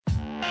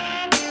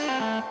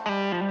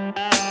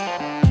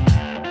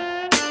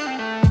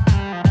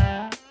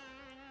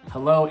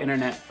Hello,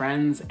 internet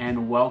friends,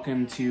 and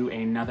welcome to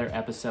another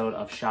episode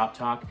of Shop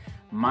Talk.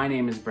 My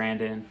name is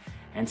Brandon,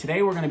 and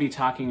today we're going to be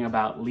talking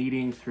about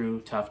leading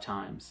through tough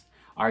times.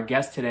 Our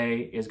guest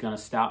today is going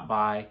to stop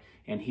by,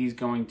 and he's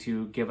going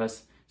to give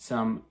us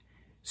some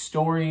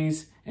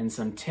stories and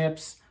some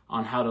tips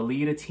on how to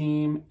lead a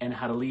team and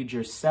how to lead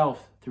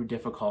yourself through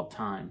difficult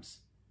times.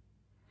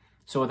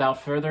 So without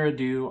further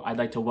ado, I'd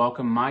like to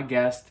welcome my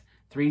guest,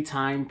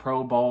 three-time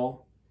Pro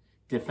Bowl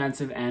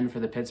defensive end for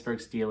the Pittsburgh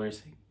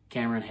Steelers,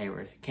 Cameron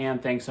Heyward. Cam,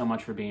 thanks so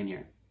much for being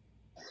here.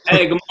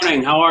 Hey, good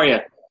morning. How are you?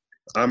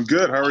 I'm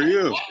good. How are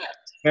you?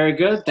 Very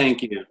good,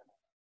 thank you.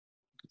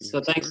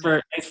 So thanks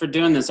for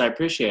doing this. I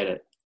appreciate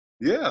it.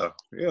 Yeah.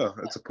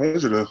 It's a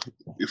pleasure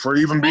for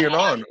even being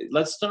on.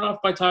 Let's start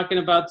off by talking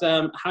about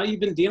how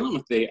you've been dealing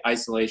with the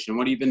isolation.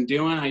 What have you been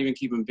doing? How you been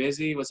keeping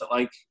busy? What's it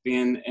like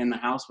being in the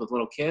house with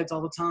little kids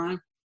all the time?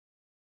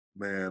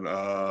 Man,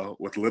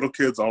 with little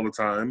kids all the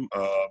time,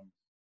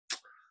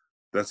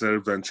 that's an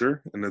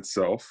adventure in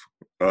itself.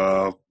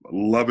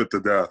 Love it to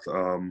death.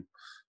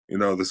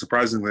 The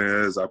surprising thing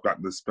is I've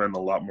gotten to spend a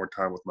lot more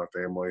time with my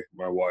family,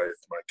 my wife,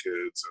 my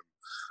kids,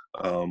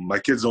 and my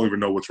kids don't even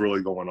know what's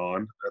really going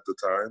on at the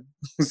time.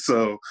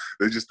 So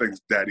they just think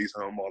daddy's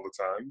home all the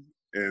time.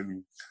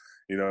 And,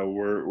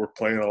 we're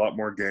playing a lot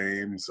more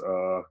games.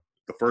 The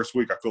first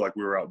week, I feel like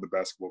we were out in the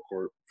basketball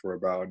court for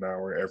about an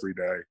hour every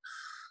day.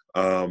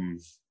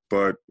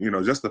 But,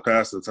 just to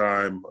pass the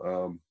time,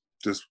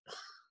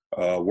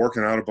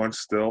 working out a bunch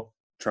still,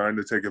 trying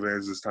to take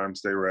advantage of this time,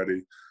 stay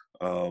ready.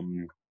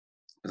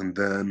 And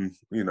then,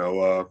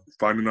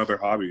 finding other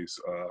hobbies.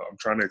 I'm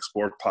trying to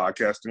explore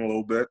podcasting a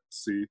little bit,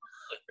 see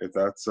if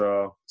that's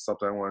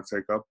something I want to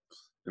take up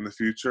in the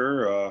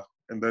future.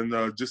 And then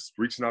just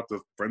reaching out to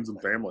friends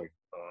and family,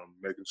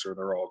 making sure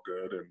they're all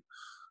good.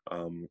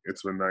 And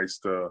it's been nice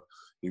to,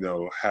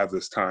 have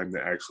this time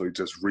to actually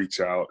just reach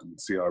out and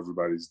see how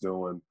everybody's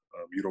doing.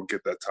 You don't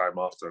get that time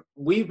often.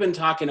 We've been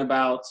talking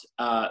about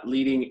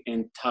leading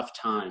in tough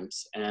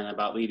times and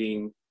about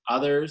leading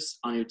others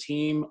on your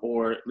team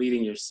or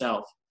leading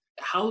yourself.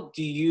 How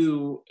do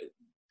you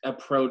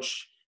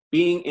approach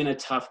being in a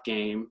tough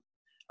game?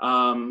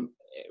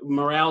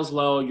 Morale's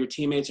low, your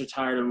teammates are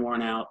tired and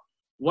worn out.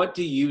 What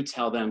do you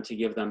tell them to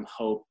give them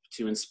hope,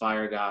 to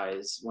inspire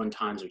guys when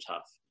times are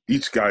tough?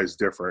 Each guy is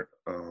different,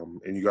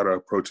 and you got to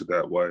approach it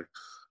that way.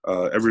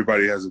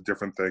 Everybody has a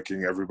different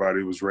thinking.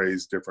 Everybody was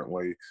raised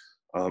differently.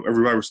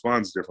 Everybody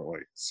responds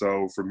differently.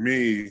 So for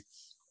me,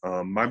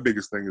 my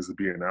biggest thing is to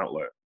be an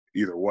outlet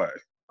either way.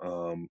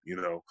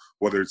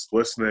 Whether it's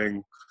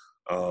listening,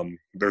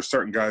 there's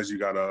certain guys you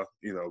got to,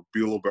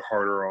 be a little bit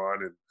harder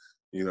on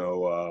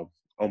and,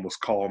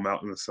 almost call them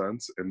out in a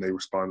sense, and they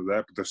respond to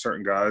that. But there's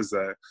certain guys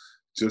that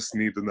just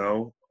need to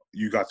know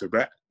you got their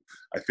back.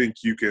 I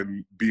think you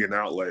can be an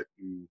outlet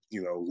and,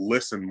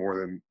 listen more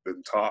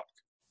than talk.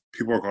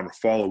 People are going to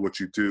follow what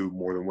you do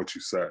more than what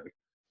you say.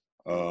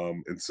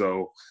 And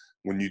so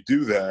when you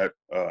do that,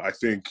 I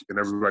think, and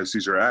everybody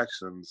sees your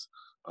actions,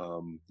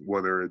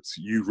 whether it's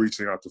you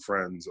reaching out to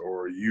friends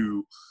or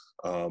you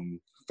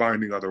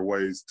finding other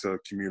ways to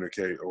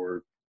communicate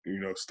or,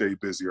 stay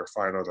busy or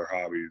find other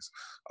hobbies,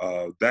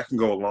 that can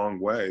go a long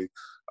way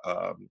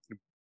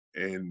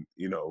and,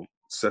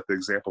 set the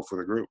example for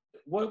the group.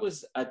 What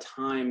was a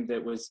time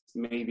that was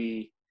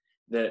maybe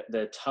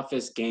the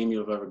toughest game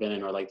you've ever been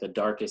in, or like the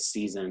darkest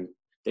season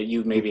that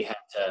you've maybe had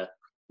to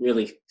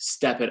really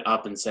step it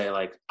up and say,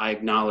 like, I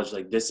acknowledge,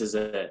 like, this is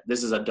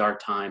a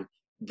dark time.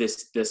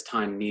 This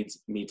time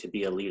needs me to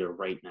be a leader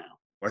right now?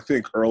 I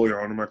think early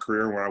on in my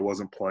career when I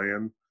wasn't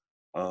playing,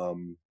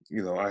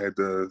 I had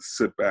to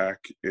sit back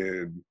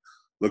and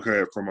look at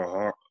it from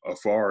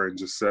afar and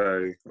just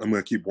say, I'm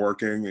going to keep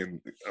working and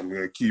I'm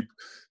going to keep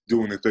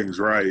doing the things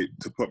right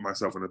to put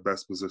myself in the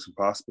best position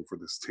possible for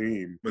this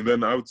team. And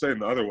then I would say in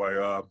the other way,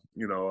 I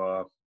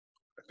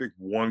think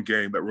one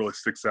game that really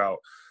sticks out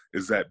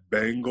is that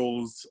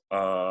Bengals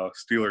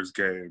Steelers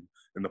game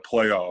in the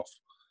playoff.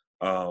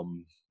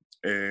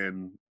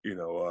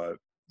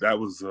 That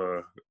was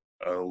a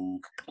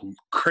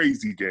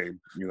crazy game.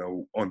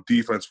 On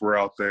defense, we're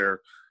out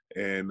there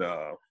and,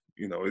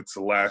 it's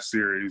the last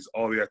series.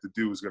 All you have to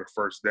do is get a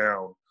first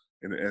down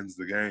and it ends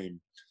the game.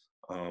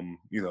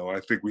 I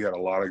think we had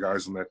a lot of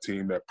guys on that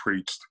team that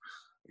preached,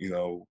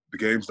 the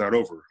game's not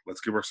over.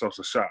 Let's give ourselves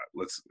a shot.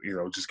 Let's,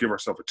 just give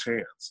ourselves a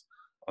chance.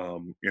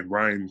 And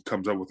Ryan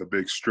comes up with a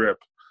big strip.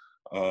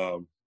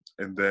 And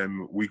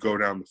then we go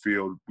down the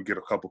field. We get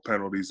a couple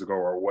penalties to go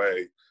our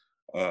way.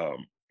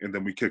 And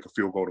then we kick a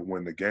field goal to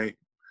win the game.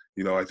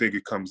 I think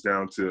it comes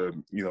down to,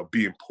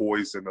 being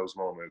poised in those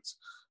moments,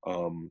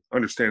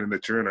 understanding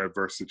that you're in an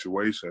adverse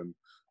situation,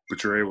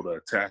 but you're able to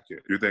attack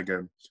it. You're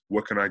thinking,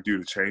 what can I do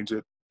to change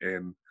it?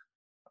 And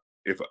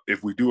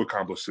if we do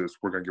accomplish this,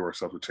 we're going to give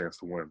ourselves a chance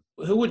to win.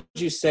 Who would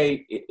you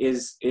say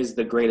is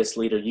the greatest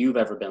leader you've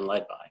ever been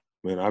led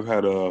by? Man, I've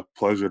had a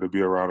pleasure to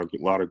be around a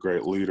lot of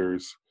great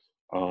leaders,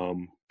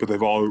 but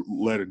they've all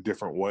led in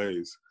different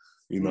ways.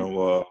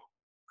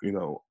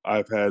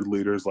 I've had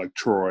leaders like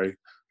Troy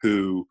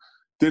who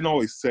didn't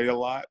always say a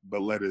lot,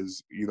 but let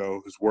his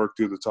work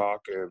do the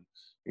talk, and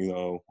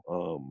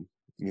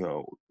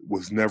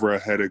was never a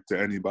headache to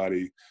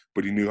anybody,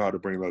 but he knew how to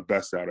bring the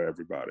best out of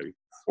everybody.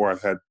 Or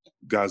I've had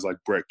guys like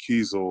Brett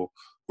Kiesel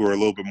who are a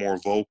little bit more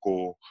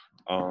vocal,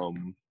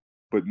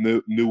 but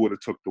knew what it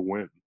took to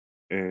win.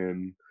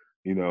 And,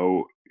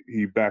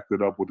 he backed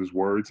it up with his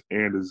words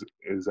and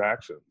his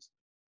actions.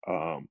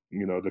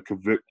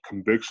 The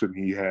conviction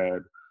he had,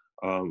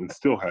 and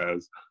still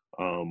has,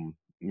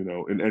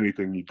 in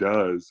anything he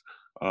does,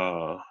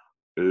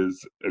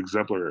 is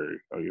exemplary.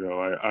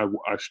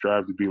 I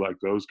strive to be like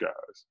those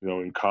guys.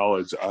 In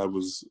college, I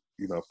was,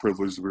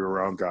 privileged to be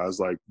around guys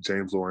like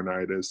James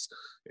Laurinaitis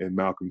and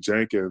Malcolm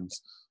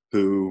Jenkins,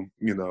 who,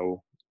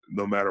 no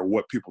matter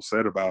what people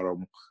said about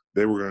them,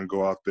 they were going to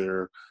go out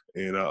there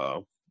and,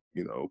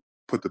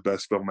 put the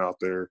best film out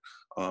there,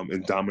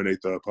 and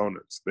dominate the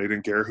opponents. They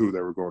didn't care who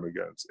they were going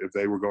against. If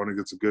they were going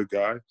against a good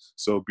guy,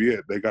 so be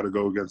it. They got to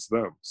go against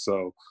them.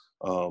 So,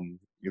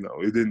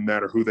 it didn't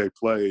matter who they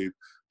played.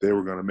 They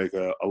were going to make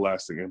a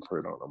lasting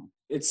imprint on them.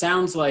 It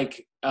sounds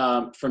like,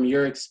 from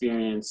your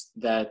experience,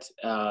 that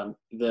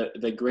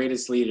the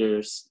greatest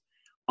leaders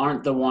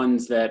aren't the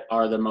ones that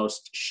are the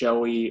most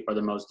showy or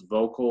the most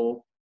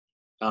vocal.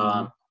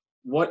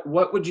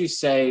 What would you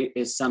say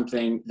is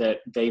something that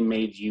they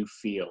made you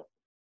feel?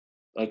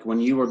 Like when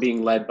you were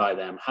being led by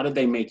them, how did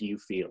they make you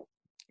feel?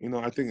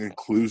 I think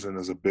inclusion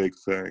is a big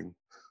thing.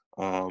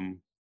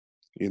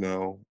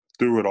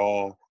 Through it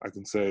all, I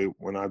can say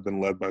when I've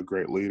been led by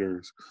great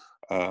leaders,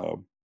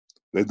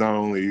 they've not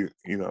only,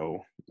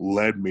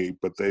 led me,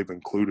 but they've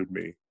included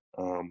me.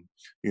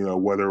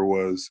 Whether it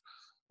was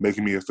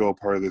making me feel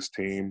part of this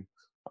team,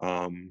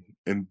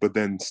 but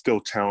then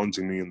still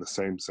challenging me in the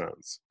same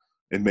sense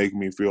and making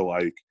me feel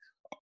like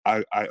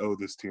I owe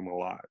this team a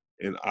lot.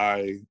 And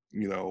I,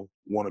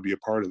 want to be a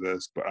part of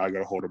this, but I got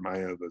to hold my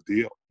end of the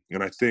deal.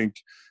 And I think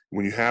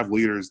when you have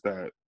leaders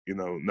that,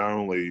 not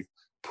only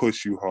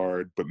push you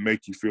hard, but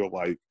make you feel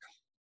like,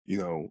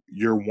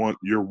 your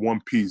one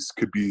piece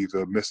could be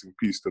the missing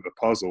piece to the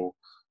puzzle,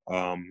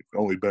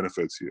 only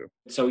benefits you.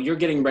 So you're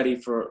getting ready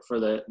for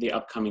the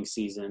upcoming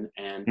season,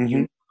 and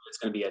it's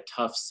going to be a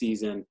tough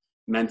season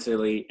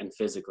mentally and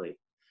physically.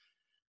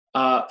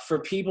 For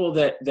people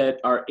that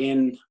are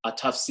in a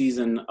tough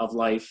season of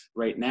life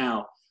right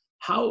now,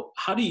 how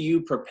do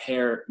you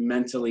prepare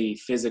mentally,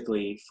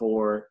 physically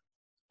for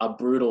a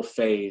brutal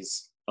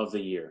phase of the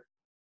year?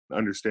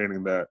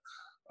 Understanding that,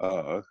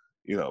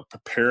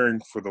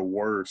 preparing for the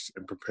worst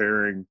and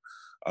preparing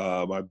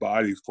my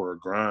body for a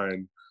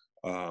grind,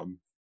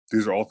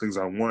 these are all things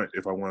I want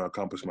if I want to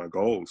accomplish my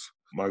goals.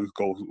 My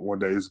goal one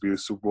day is to be a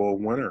Super Bowl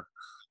winner,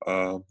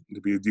 to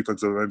be a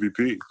defensive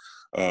MVP.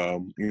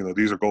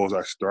 These are goals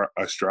I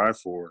strive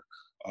for.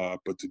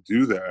 But to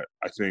do that,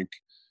 I think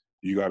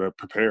you got to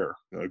prepare.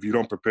 If you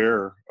don't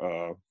prepare,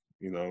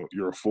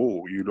 you're a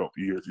fool. You're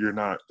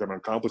not going to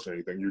accomplish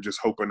anything. You're just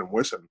hoping and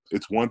wishing.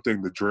 It's one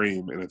thing to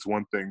dream, and it's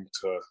one thing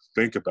to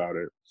think about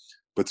it,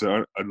 but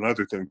it's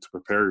another thing to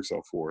prepare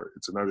yourself for it.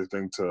 It's another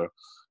thing to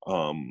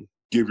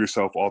give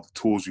yourself all the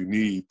tools you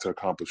need to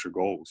accomplish your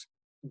goals.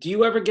 Do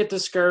you ever get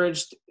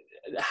discouraged?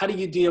 How do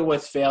you deal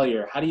with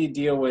failure? How do you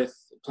deal with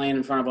playing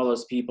in front of all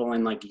those people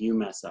and like you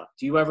mess up?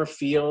 Do you ever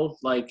feel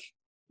like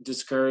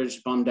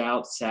discouraged, bummed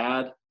out,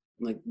 sad?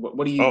 Like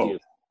what do you do?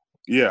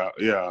 Yeah.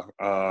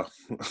 I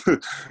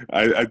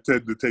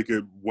tend to take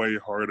it way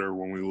harder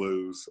when we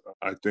lose.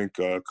 I think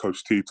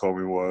Coach T told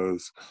me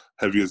was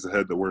heavy is the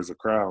head that wears a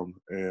crown.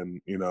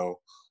 And,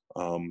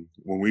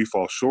 when we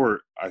fall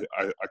short, I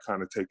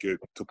kind of take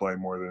it to blame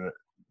more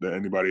than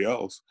anybody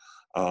else.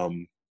 But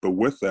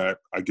with that,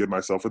 I give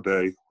myself a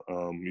day,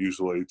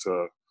 usually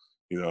to,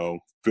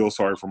 feel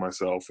sorry for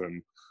myself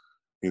and,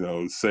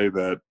 say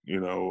that,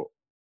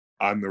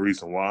 I'm the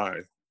reason why.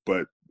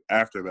 But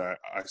after that,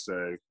 I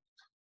say,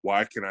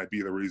 why can I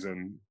be the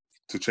reason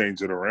to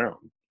change it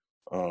around?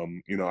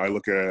 I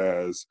look at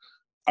it as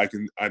I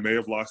may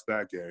have lost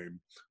that game,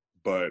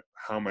 but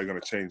how am I going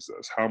to change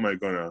this? How am I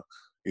going to,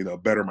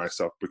 better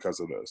myself because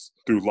of this?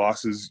 Through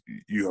losses,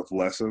 you have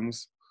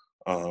lessons,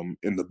 and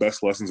the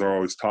best lessons are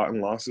always taught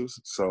in losses.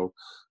 So,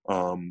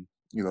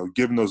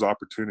 given those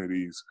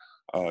opportunities,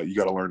 you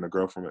got to learn to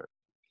grow from it.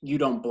 You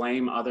don't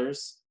blame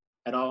others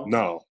at all?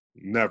 No.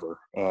 Never.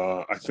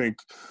 I think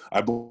I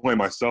blame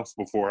myself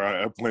before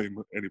I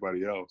blame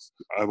anybody else.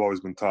 I've always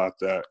been taught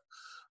that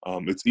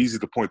it's easy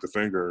to point the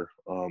finger.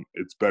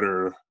 It's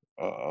better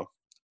to,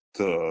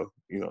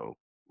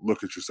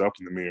 look at yourself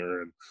in the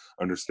mirror and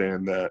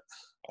understand that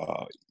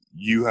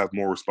you have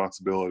more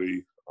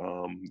responsibility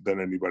than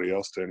anybody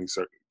else to any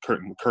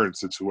current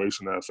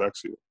situation that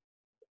affects you.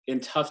 In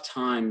tough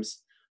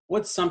times,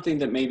 what's something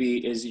that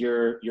maybe is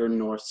your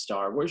North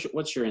Star?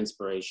 What's your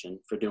inspiration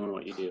for doing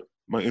what you do?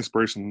 My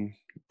inspiration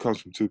comes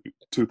from two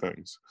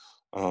things.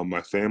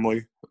 My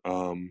family,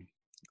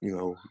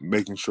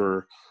 making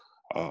sure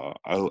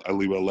I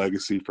leave a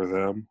legacy for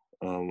them.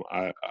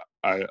 I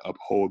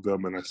uphold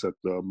them and I set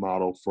the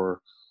model for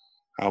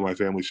how my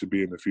family should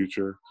be in the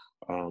future.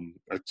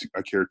 I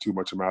care too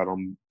much about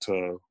them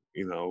to,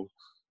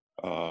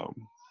 um,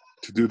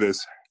 to do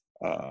this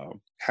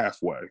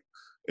halfway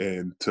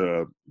and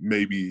to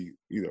maybe,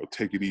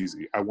 take it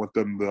easy. I want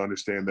them to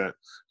understand that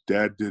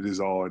dad did his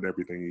all in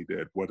everything he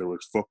did, whether it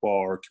was football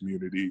or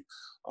community,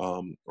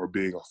 or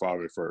being a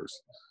father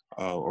first,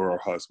 or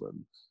a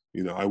husband.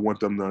 I want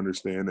them to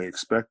understand and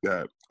expect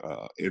that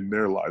in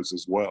their lives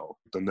as well.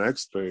 The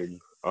next thing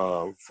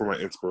for my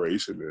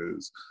inspiration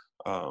is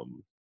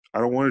I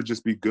don't want to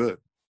just be good.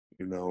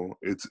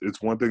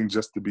 It's one thing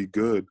just to be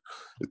good.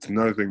 It's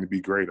another thing to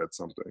be great at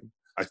something.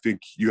 I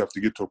think you have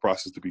to get to a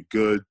process to be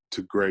good,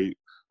 to great,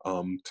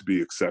 to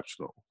be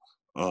exceptional.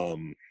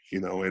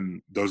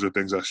 And those are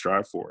things I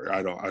strive for.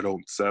 I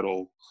don't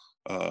settle,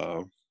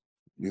 in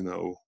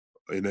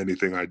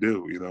anything I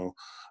do.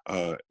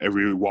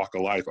 Every walk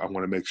of life, I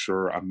want to make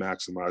sure I'm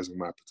maximizing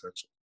my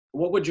potential.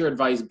 What would your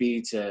advice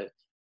be to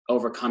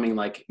overcoming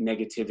like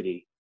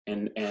negativity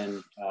and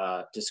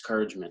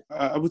discouragement?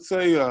 I would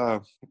say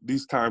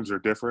these times are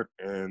different,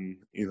 and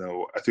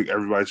I think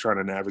everybody's trying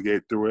to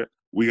navigate through it.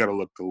 We got to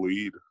look to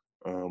lead,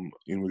 and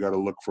we got to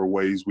look for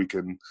ways we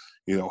can,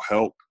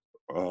 help.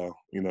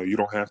 You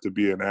don't have to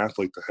be an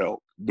athlete to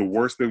help. The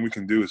worst thing we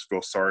can do is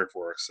feel sorry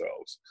for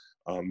ourselves.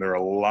 There are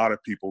a lot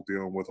of people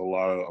dealing with a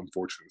lot of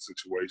unfortunate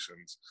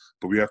situations,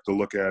 but we have to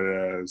look at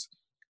it as,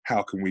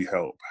 how can we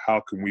help?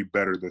 How can we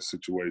better this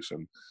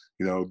situation?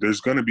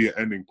 There's going to be an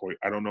ending point.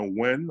 I don't know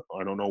when,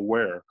 I don't know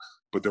where,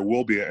 but there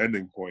will be an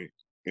ending point.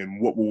 And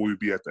what will we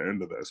be at the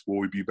end of this? Will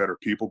we be better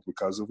people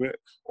because of it,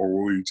 or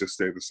will we just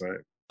stay the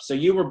same? So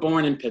you were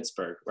born in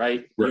Pittsburgh,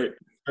 right? Right.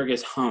 Pittsburgh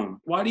is home.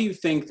 Why do you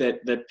think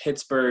that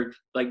Pittsburgh,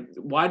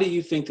 why do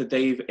you think that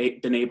they've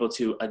been able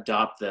to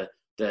adopt the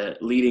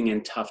leading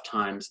in tough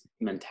times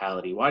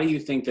mentality? Why do you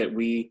think that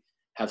we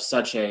have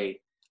such a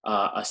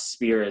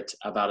spirit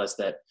about us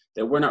that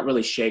we're not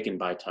really shaken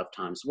by tough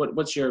times?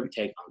 What's your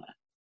take on that?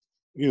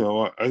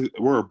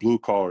 We're a blue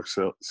collar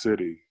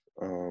city,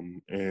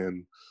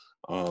 and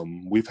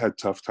we've had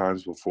tough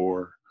times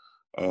before,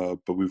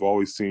 but we've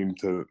always seemed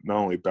to not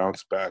only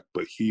bounce back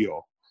but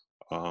heal,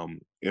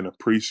 and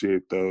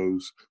appreciate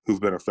those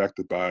who've been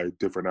affected by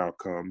different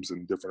outcomes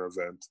and different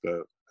events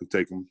that have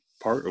taken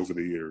part over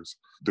the years.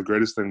 The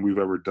greatest thing we've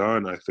ever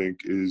done, I think,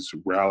 is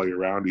rally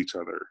around each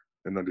other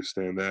and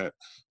understand that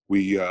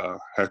we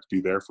have to be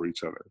there for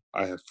each other.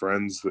 I have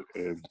friends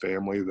and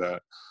family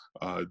that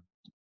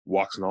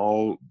walks in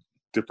all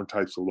different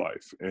types of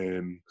life,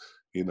 and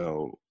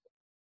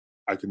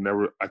I can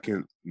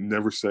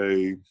never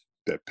say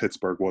that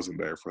Pittsburgh wasn't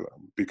there for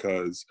them,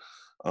 because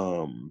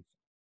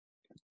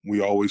we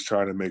always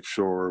try to make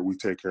sure we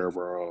take care of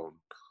our own,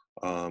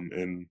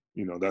 and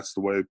that's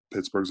the way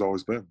Pittsburgh's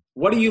always been.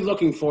 What are you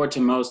looking forward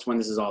to most when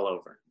this is all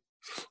over?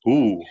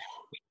 Ooh,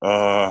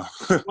 What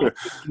do you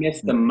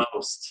miss the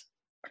most?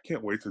 I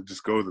can't wait to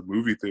just go to the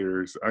movie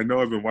theaters. I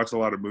know I've been watching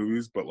a lot of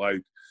movies, but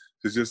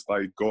to just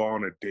go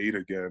on a date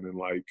again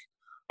and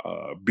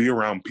be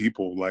around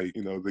people,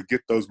 to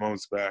get those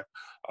moments back,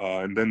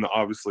 and then to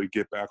obviously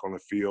get back on the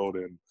field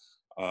and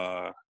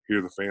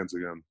hear the fans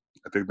again.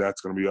 I think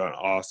that's going to be an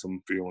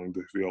awesome feeling,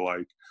 to feel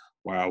like,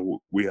 wow,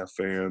 we have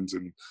fans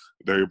and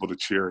they're able to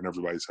cheer and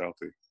everybody's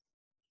healthy.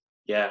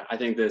 Yeah, I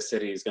think the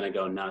city is going to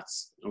go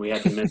nuts. We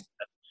had to miss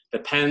the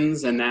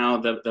Pens and now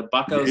the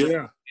Buccos.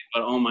 Yeah.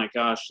 But oh my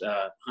gosh,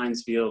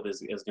 Heinz Field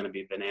is going to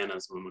be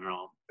bananas when we're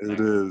all there.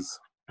 It is.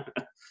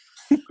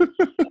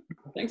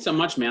 Thanks so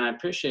much, man. I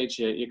appreciate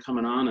you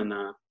coming on and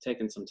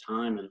taking some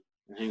time and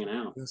hanging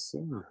out. Yes,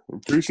 sir.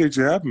 Appreciate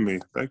you having me.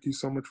 Thank you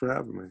so much for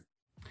having me.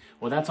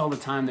 Well, that's all the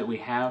time that we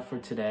have for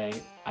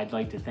today. I'd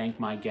like to thank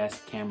my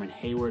guest, Cameron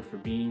Hayward, for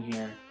being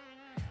here.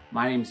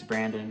 My name's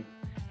Brandon,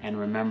 and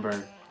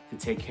remember to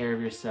take care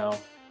of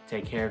yourself,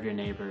 take care of your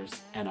neighbors,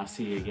 and I'll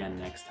see you again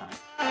next time.